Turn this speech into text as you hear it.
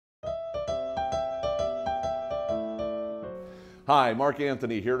Hi, Mark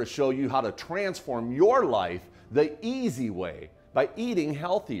Anthony here to show you how to transform your life the easy way by eating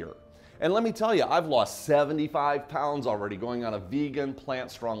healthier. And let me tell you, I've lost 75 pounds already going on a vegan,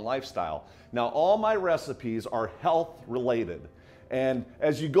 plant-strong lifestyle. Now, all my recipes are health related. And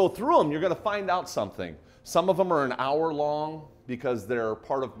as you go through them, you're gonna find out something. Some of them are an hour long because they're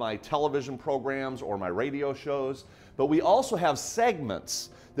part of my television programs or my radio shows. But we also have segments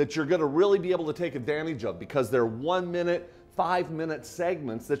that you're gonna really be able to take advantage of because they're 1 minute, 5-minute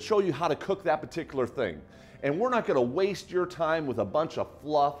segments that show you how to cook that particular thing. And we're not gonna waste your time with a bunch of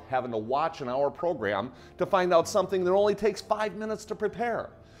fluff having to watch an hour program to find out something that only takes 5 minutes to prepare.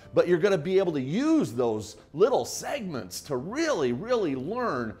 But you're gonna be able to use those little segments to really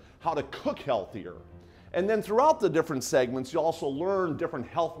learn how to cook healthier. And then throughout the different segments, you'll also learn different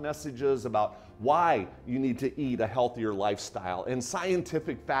health messages about why you need to eat a healthier lifestyle and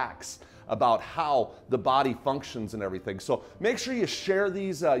scientific facts about how the body functions and everything. So make sure you share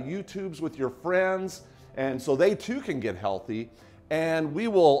these YouTubes with your friends and so they too can get healthy. And we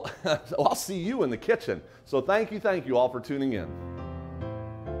will, I'll see you in the kitchen. So thank you all for tuning in.